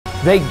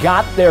They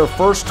got their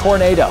first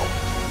tornado.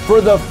 For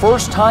the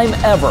first time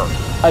ever,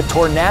 a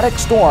tornadic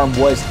storm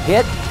was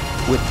hit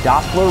with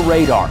Doppler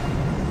radar.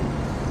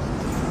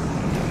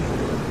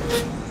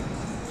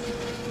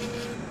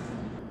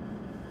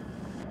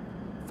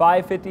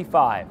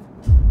 "5:55.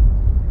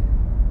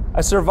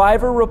 A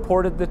survivor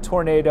reported the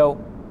tornado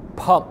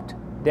pumped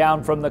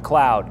down from the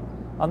cloud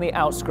on the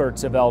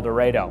outskirts of El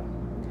Dorado.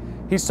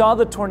 He saw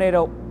the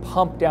tornado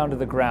pump down to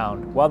the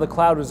ground while the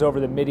cloud was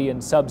over the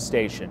Midian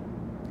substation.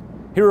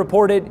 He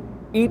reported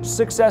each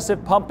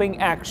successive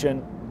pumping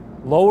action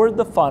lowered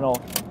the funnel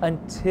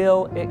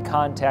until it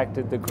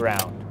contacted the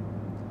ground.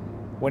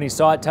 When he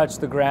saw it touch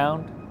the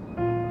ground,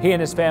 he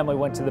and his family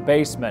went to the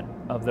basement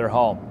of their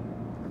home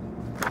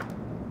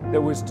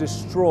that was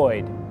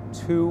destroyed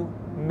 2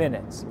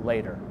 minutes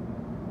later."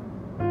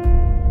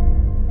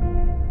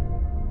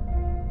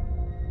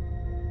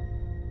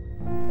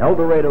 El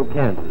Dorado,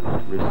 Kansas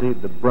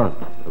received the brunt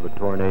of a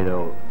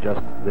tornado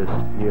just this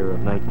year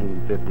of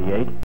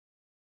 1958.